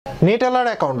Neteller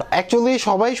account actually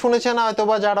সবাই শুনেছেন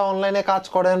হয়তোবা যারা অনলাইনে কাজ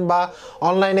করেন বা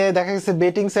অনলাইনে দেখা গেছে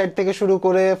বেটিং সাইট থেকে শুরু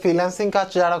করে ফ্রিল্যান্সিং কাজ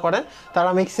যারা করেন তারা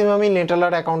ম্যাক্সিমামই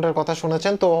নেটেলার অ্যাকাউন্টের কথা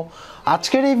শুনেছেন। তো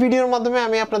আজকের এই ভিডিওর মাধ্যমে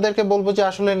আমি আপনাদেরকে বলবো যে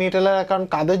আসলে নেটেলার অ্যাকাউন্ট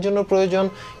কাদের জন্য প্রয়োজন,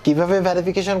 কিভাবে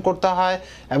ভেরিফিকেশন করতে হয়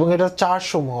এবং এটার চার্জ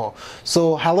সমূহ। So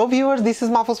hello viewers, this is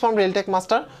Mahfuz from Realtek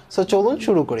master. So চলুন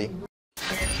শুরু করি।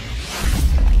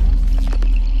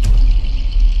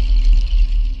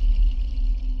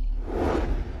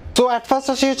 তো অ্যাট ফার্স্ট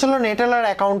আসি হচ্ছিল নেটেলার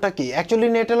অ্যাকাউন্টটা কি। অ্যাকচুয়ালি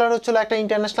নেটেলার হচ্ছিল একটা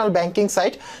ইন্টারন্যাশনাল ব্যাংকিং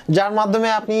সাইট, যার মাধ্যমে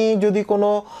আপনি যদি কোনো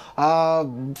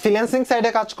ফ্রিল্যান্সিং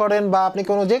সাইটে কাজ করেন বা আপনি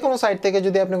যে কোনো সাইট থেকে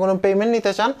যদি আপনি কোনো পেমেন্ট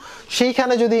নিতে চান,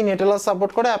 সেইখানে যদি নেটেলার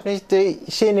সাপোর্ট করে আপনি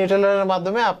সেই নেটেলারের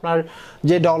মাধ্যমে আপনার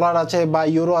যে ডলার আছে বা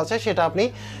ইউরো আছে সেটা আপনি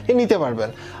নিতে পারবেন।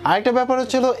 আরেকটা ব্যাপার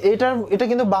হচ্ছিল এটা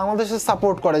কিন্তু বাংলাদেশের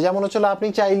সাপোর্ট করে। যেমন হচ্ছিল আপনি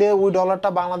চাইলে ওই ডলারটা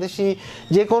বাংলাদেশি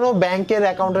যে কোনো ব্যাংকের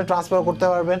অ্যাকাউন্টে ট্রান্সফার করতে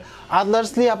পারবেন,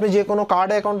 আদার্সলি আপনি যে কোনো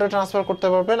কার্ড অ্যাকাউন্টে ট্রান্সফার করতে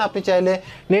পারবেন, আপনি চাইলে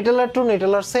নেটেলার টু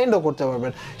নেটেলার সেন্ডও করতে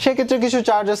পারবেন। সেক্ষেত্রে কিছু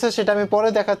চার্জ আছে, সেটা আমি পরে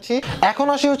দেখাচ্ছি। এখন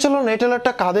আসি হচ্ছিল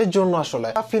নেটেলারটা কাদের জন্য। আসলে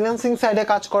ফ্রিল্যান্সিং সাইডে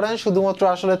কাজ করেন শুধুমাত্র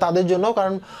আসলে তাদের জন্য,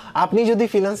 কারণ আপনি যদি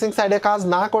ফ্রিল্যান্সিং সাইডে কাজ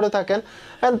না করে থাকেন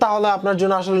তাহলে আপনার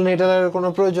জন্য আসলে নেটেলারের কোনো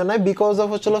প্রয়োজন নাই। বিকজ অফ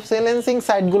হচ্ছিল ফ্রিল্যান্সিং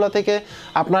সাইটগুলো থেকে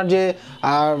আপনার যে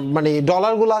মানে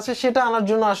ডলারগুলো আছে সেটা আনার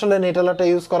জন্য আসলে নেটেলারটা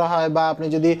ইউজ করা হয়। বা আপনি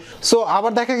যদি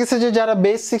আবার দেখা গেছে যে যারা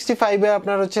বেস 65-এ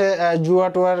আপনার হচ্ছে জুয়া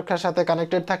টুয়ার সাথে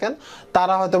কানেক্টেড থাকেন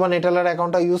তারা হয়তো বা নেটেলার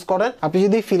অ্যাকাউন্টটা ইউজ করেন। আপনি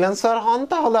যদি ফ্রিল্যান্সার হন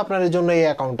তাহলে আপনার এর জন্য এই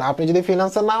অ্যাকাউন্টটা, আপনি যদি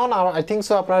ফ্রিল্যান্সার না হন আই থিঙ্ক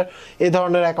সো আপনার এই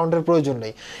ধরনের অ্যাকাউন্টের প্রয়োজন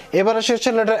নেই। এবার আসে হচ্ছে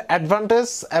এটার অ্যাডভান্টেজ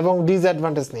এবং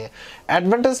ডিসঅ্যাডভান্টেজ নিয়ে।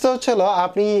 অ্যাডভান্টেজটা হচ্ছিল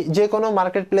আপনি যে কোনো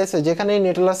মার্কেট প্লেসে যেখানে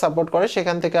নেটেলার সাপোর্ট করে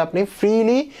সেখান থেকে আপনি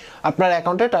ফ্রিলি আপনার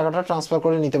অ্যাকাউন্টে টাকাটা ট্রান্সফার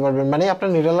করে নিতে পারবেন, মানে আপনার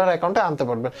নেটেলার অ্যাকাউন্টে আনতে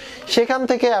পারবেন। সেখান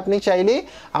থেকে আপনি চাইলেই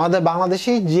আমাদের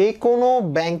বাংলাদেশি যে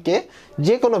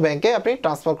কোনো ব্যাংকে আপনি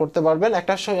ট্রান্সফার করতে পারবেন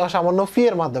একটা সামান্য ফি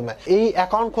এর মাধ্যমে। এই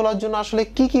অ্যাকাউন্ট খোলার জন্য আসলে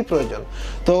কি কি প্রয়োজন?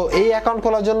 তো এই অ্যাকাউন্ট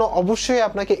খোলার জন্য অবশ্যই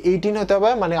আপনাকে 18 হতে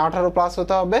হবে, মানে 18+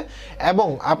 হতে হবে, এবং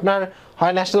আপনার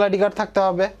হয় ন্যাশনাল আইডি কার্ড থাকতে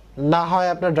হবে, না হয়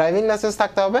আপনার ড্রাইভিং লাইসেন্স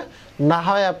থাকতে হবে, না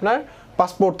হয় আপনার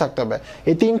পাসপোর্ট থাকতে হবে।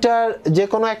 এই তিনটার যে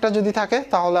কোনো একটা যদি থাকে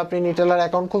তাহলে আপনি নেটেলার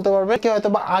অ্যাকাউন্ট খুলতে পারবেন। কি হয়তো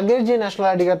বা আগের যে ন্যাশনাল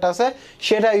আইডি কার্ডটা আছে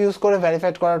সেটা ইউজ করে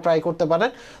ভেরিফাইড করার ট্রাই করতে পারেন।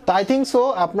 তো আই থিঙ্ক সো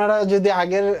আপনারা যদি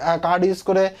আগের কার্ড ইউজ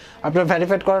করে আপনার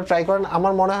ভেরিফাইড করার ট্রাই করেন,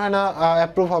 আমার মনে হয় না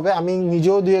অ্যাপ্রুভ হবে। আমি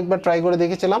নিজেও 2-1বার ট্রাই করে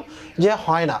দেখেছিলাম যে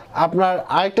হয় না। আপনার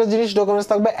আরেকটা জিনিস ডকুমেন্টস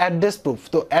থাকবে অ্যাড্রেস প্রুফ।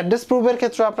 তো অ্যাড্রেস প্রুফের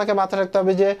ক্ষেত্রে আপনাকে মাথায় রাখতে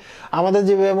হবে যে আমাদের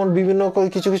যে যেমন বিভিন্ন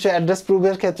কিছু অ্যাড্রেস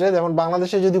প্রুফের ক্ষেত্রে, যেমন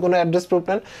বাংলাদেশে যদি কোনো অ্যাড্রেস প্রুফ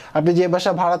নেন, আপনি যে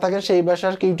বাসা ভাড়া থাকেন সেই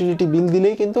বাসার ইউটিলিটি বিল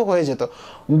দিলেই কিন্তু হয়ে যেত,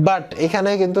 বাট এখানে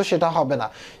কিন্তু সেটা হবে না।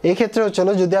 এই ক্ষেত্রে হচ্ছিল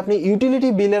যদি আপনি ইউটিলিটি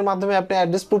বিলের মাধ্যমে আপনি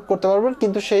অ্যাড্রেস প্রুফ করতে পারবেন,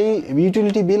 কিন্তু সেই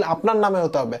ইউটিলিটি বিল আপনার নামে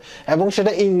হতে হবে এবং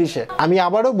সেটা ইংলিশে। আমি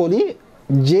আবারও বলি,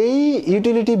 যেই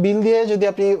ইউটিলিটি বিল দিয়ে যদি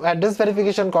আপনি অ্যাড্রেস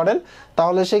ভেরিফিকেশন করেন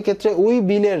তাহলে সেই ক্ষেত্রে ওই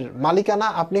বিলের মালিকানা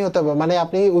আপনি হতে হবে, মানে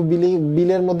আপনি ওই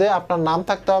বিলের মধ্যে আপনার নাম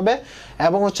থাকতে হবে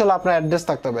এবং হচ্ছে আপনার অ্যাড্রেস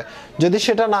থাকতে হবে। যদি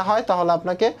সেটা না হয় তাহলে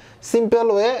আপনাকে সিম্পল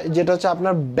ওয়ে, যেটা হচ্ছে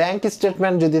আপনার ব্যাংক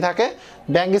স্টেটমেন্ট যদি থাকে,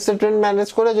 ব্যাংক স্টেটমেন্ট ম্যানেজ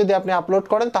করে যদি আপনি আপলোড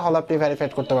করেন তাহলে আপনি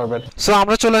ভেরিফাইড করতে পারবেন। সো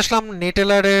আমরা চলে আসলাম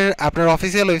নেটেলারের আপনার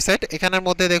অফিসিয়াল ওয়েবসাইট। এখানের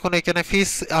মধ্যে দেখুন এখানে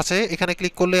ফিস আছে, এখানে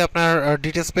ক্লিক করলে আপনার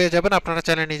ডিটেলস পেয়ে যাবেন। আপনারা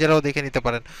চাইলে নিজেরাও দেখে নিতে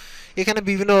পারেন। এখানে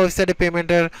বিভিন্ন ওয়েবসাইটে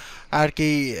পেমেন্টের আর কি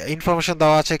ইনফরমেশন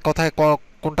দেওয়া আছে, কোথায়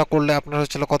কোনটা করলে আপনার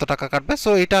হচ্ছিল কত টাকা কাটবে।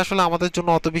 সো এটা আসলে আমাদের জন্য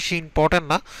অত বেশি ইম্পর্টেন্ট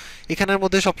না। এখানের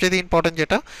মধ্যে সবচেয়ে ইম্পর্টেন্ট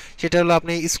সেটা হলো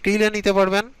আপনি স্ক্রিলে নিতে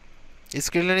পারবেন।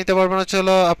 হচ্ছে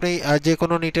হলো আপনি যে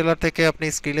কোনো নিটেলার থেকে আপনি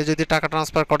স্ক্রিলে যদি টাকা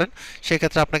ট্রান্সফার করেন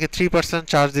সেক্ষেত্রে আপনাকে 3%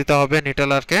 চার্জ দিতে হবে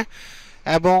নিটেলারকে।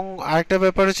 এবং আরেকটা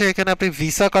ব্যাপার হচ্ছে এখানে আপনি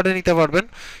ভিসা কার্ডে নিতে পারবেন,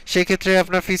 সেক্ষেত্রে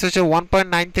আপনার ফিস হচ্ছে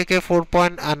 1.9 থেকে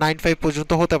 4.95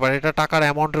 পর্যন্ত হতে পারে, এটা টাকার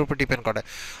অ্যামাউন্টের উপর ডিপেন্ড করে।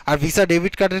 আর ভিসা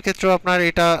ডেবিট কার্ডের ক্ষেত্রেও আপনার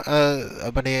এটা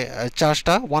মানে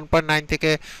চার্জটা 1.9 থেকে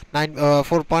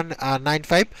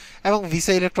 4.95, এবং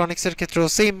ভিসা ইলেকট্রনিক্সের ক্ষেত্রেও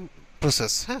সেম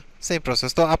প্রসেস। হ্যাঁ, সেম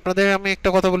প্রসেস। তো আপনাদের আমি একটা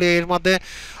কথা বলি, এর মধ্যে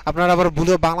আপনারা আবার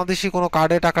ভুলে বাংলাদেশি কোনো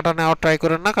কার্ডে টাকাটা নেওয়ার ট্রাই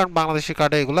করেন না, কারণ বাংলাদেশি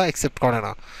কার্ডে এগুলো অ্যাকসেপ্ট করে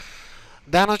না।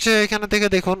 দেন হচ্ছে এখানে থেকে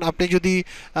দেখুন আপনি যদি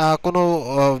কোনো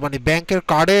মানে ব্যাংকের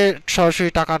কার্ডে সরাসরি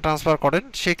টাকা ট্রান্সফার করেন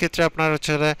সেক্ষেত্রে আপনার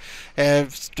হচ্ছে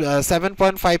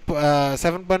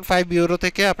 7.5 ইউরো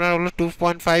থেকে আপনার হলো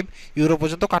 2.5 ইউরো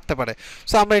পর্যন্ত কাটতে পারে।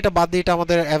 সো আমরা এটা বাদ দিই, এটা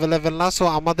আমাদের অ্যাভেলেবেল না। সো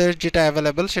আমাদের যেটা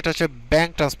অ্যাভেলেবেল সেটা হচ্ছে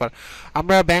ব্যাংক ট্রান্সফার।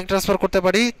 আমরা ব্যাংক ট্রান্সফার করতে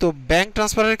পারি। তো ব্যাংক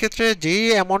ট্রান্সফারের ক্ষেত্রে যেই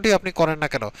অ্যামাউন্টই আপনি করেন না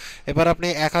কেন, এবার আপনি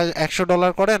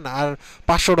 $100 করেন আর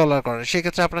 $500 করেন,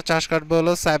 সেক্ষেত্রে আপনার চার্জ কাটবে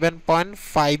হলো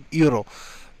 7.5 ইউরো।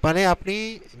 মানে আপনি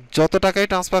যত টাকাই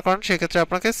ট্রান্সফার করেন সেক্ষেত্রে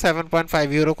আপনাকে 7.5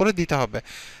 ইউরো করে দিতে হবে।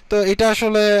 তো এটা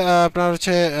আসলে আপনার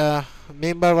হচ্ছে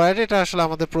মেম্বার ওয়ালেট, এটা আসলে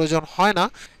আমাদের প্রয়োজন হয় না।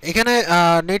 এখানে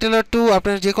নেটেলার টু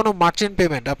আপনার যে কোনো মার্চেন্ট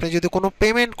পেমেন্ট, আপনি যদি কোনো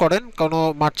পেমেন্ট করেন কোনো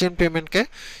মার্চেন্ট পেমেন্টকে,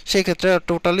 সেই ক্ষেত্রে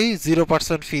টোটালি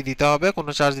 0% ফি দিতে হবে,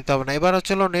 কোনো চার্জ দিতে হবে না। এবার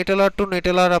হচ্ছে নেটেলার টু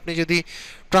নেটেলার আপনি যদি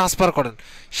ট্রান্সফার করেন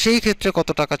সেই ক্ষেত্রে কত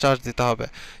টাকা চার্জ দিতে হবে।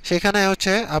 সেখানে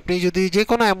হচ্ছে আপনি যদি যে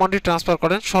কোনো অ্যামাউন্টই ট্রান্সফার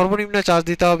করেন সর্বনিম্ন চার্জ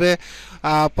দিতে হবে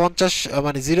 50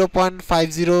 মানে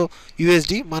 0.50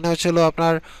 ইউএসডি, মানে হচ্ছে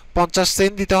আপনার 50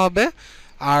 সেন্ট দিতে হবে।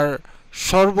 আর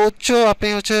সর্বোচ্চ আপনি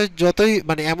হচ্ছে যতই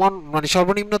মানে অ্যামাউন্ট মানে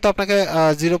সর্বনিম্ন তো আপনাকে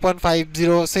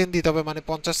 0.50 সেন্ট দিতে হবে, মানে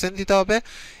 50 সেন্ট দিতে হবে।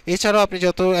 এছাড়াও আপনি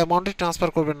যত অ্যামাউন্টই ট্রান্সফার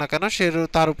করবেন না কেন সে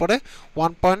তার উপরে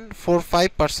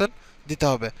 1.45% দিতে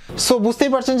হবে। সো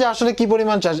বুঝতেই পারছেন যে আসলে কি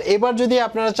পরিমাণ চার্জ। এবার যদি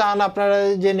আপনারা চান আপনারা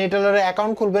যে নেটেলারে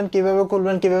অ্যাকাউন্ট খুলবেন,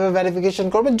 কিভাবে ভেরিফিকেশন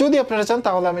করবেন, যদি আপনারা চান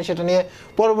তাহলে আমি সেটা নিয়ে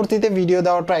পরবর্তীতে ভিডিও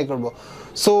দেওয়ার ট্রাই করব।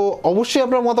 সো অবশ্যই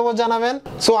আপনার মতামত জানাবেন।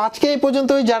 সো আজকে এই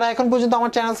পর্যন্তই। যারা এখন পর্যন্ত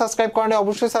আমার চ্যানেল সাবস্ক্রাইব করেন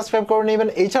অবশ্যই সাবস্ক্রাইব করে নেবেন।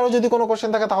 এছাড়াও যদি কোনো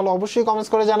কোশ্চেন থাকে তাহলে অবশ্যই কমেন্টস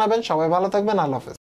করে জানাবেন। সবাই ভালো থাকবেন, আল্লাহ হাফেজ।